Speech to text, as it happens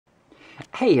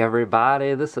Hey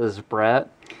everybody, this is Brett.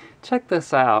 Check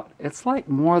this out. It's like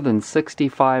more than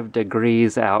 65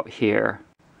 degrees out here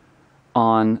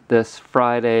on this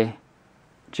Friday,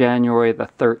 January the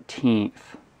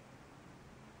 13th.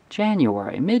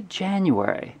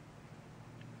 Mid-January.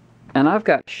 And I've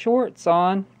got shorts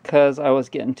on because I was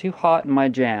getting too hot in my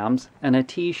jams, and a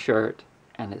t-shirt.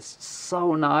 And it's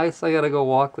so nice, I gotta go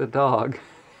walk the dog.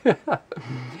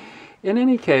 In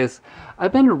any case,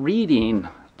 I've been reading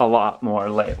a lot more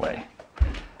lately.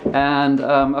 And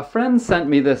a friend sent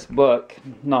me this book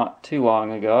not too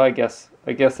long ago. I guess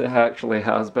it actually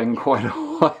has been quite a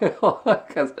while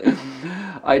because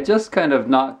I just kind of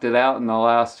knocked it out in the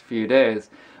last few days.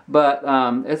 But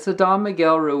it's a Don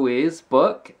Miguel Ruiz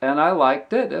book, and I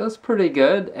liked it. It was pretty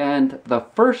good. And the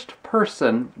first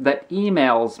person that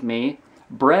emails me,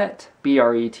 Brett,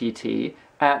 B-R-E-T-T,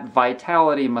 at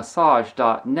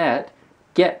vitalitymassage.net,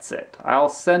 gets it. I'll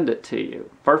send it to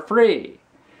you for free.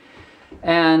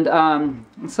 And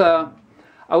so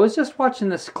I was just watching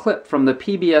this clip from the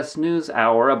PBS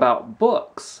NewsHour about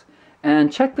books.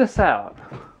 And check this out.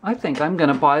 I think I'm going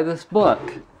to buy this book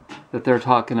that they're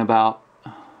talking about.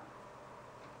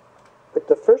 But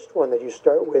the first one that you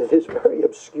start with is very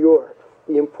obscure.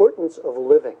 The Importance of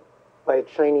Living by a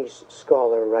Chinese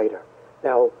scholar writer.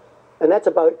 Now, and that's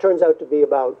turns out to be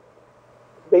about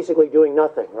basically doing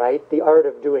nothing, right? The art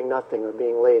of doing nothing or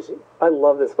being lazy. I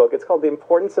love this book. It's called The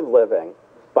Importance of Living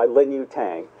by Lin Yu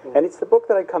Tang. And it's the book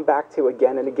that I come back to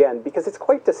again and again because it's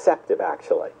quite deceptive,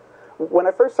 actually. When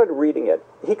I first started reading it,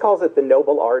 he calls it the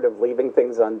noble art of leaving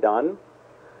things undone.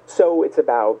 So it's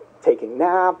about taking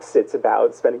naps, it's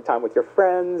about spending time with your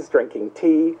friends, drinking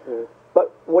tea. But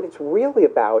what it's really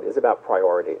about is about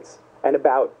priorities and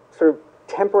about sort of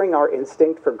tempering our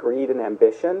instinct for greed and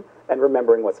ambition and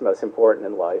remembering what's most important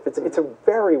in life. It's a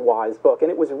very wise book,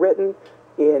 and it was written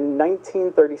in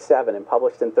 1937 and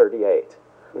published in 38.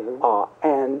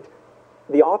 And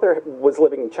the author was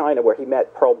living in China where he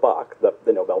met Pearl Buck,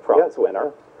 the Nobel Prize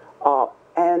winner.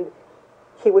 And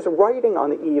he was writing on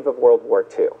the eve of World War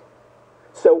II.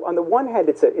 So on the one hand,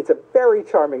 it's a very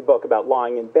charming book about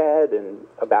lying in bed and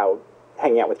about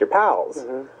hanging out with your pals.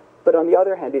 But on the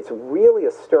other hand, it's really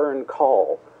a stern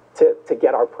call to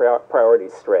get our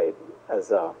priorities straight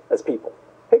as people.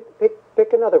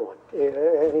 Pick another one.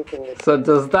 Anything So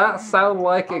does that sound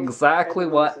like exactly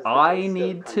what I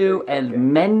need to,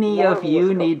 and many of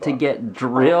you need to get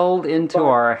drilled into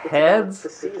our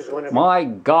heads? My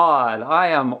God, I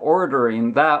am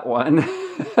ordering that one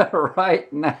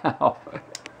right now.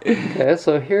 Okay,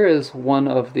 so here is one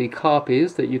of the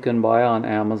copies that you can buy on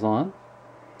Amazon.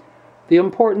 The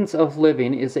Importance of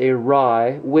Living is a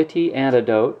wry, witty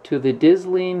antidote to the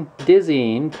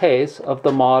dizzying pace of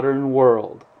the modern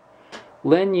world.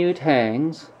 Lin Yu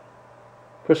Tang's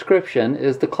prescription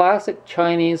is the classic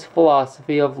Chinese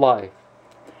philosophy of life.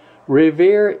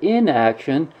 Revere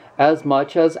inaction as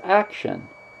much as action.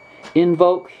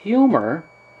 Invoke humor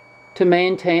to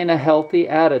maintain a healthy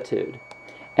attitude.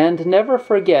 And never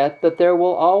forget that there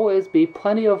will always be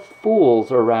plenty of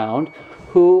fools around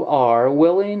who are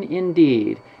willing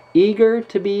indeed, eager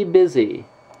to be busy,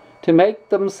 to make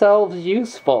themselves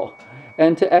useful,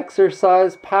 and to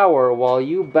exercise power while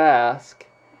you bask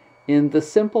in the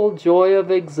simple joy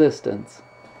of existence.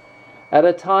 At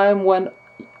a time when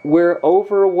we're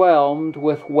overwhelmed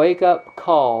with wake-up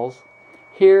calls,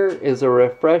 here is a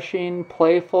refreshing,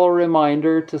 playful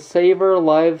reminder to savor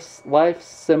life's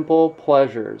simple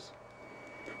pleasures.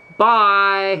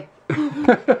 Bye!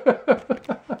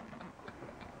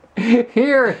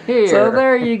 Here. So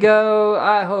there you go.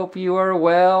 I hope you are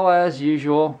well as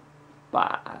usual.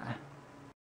 Bye.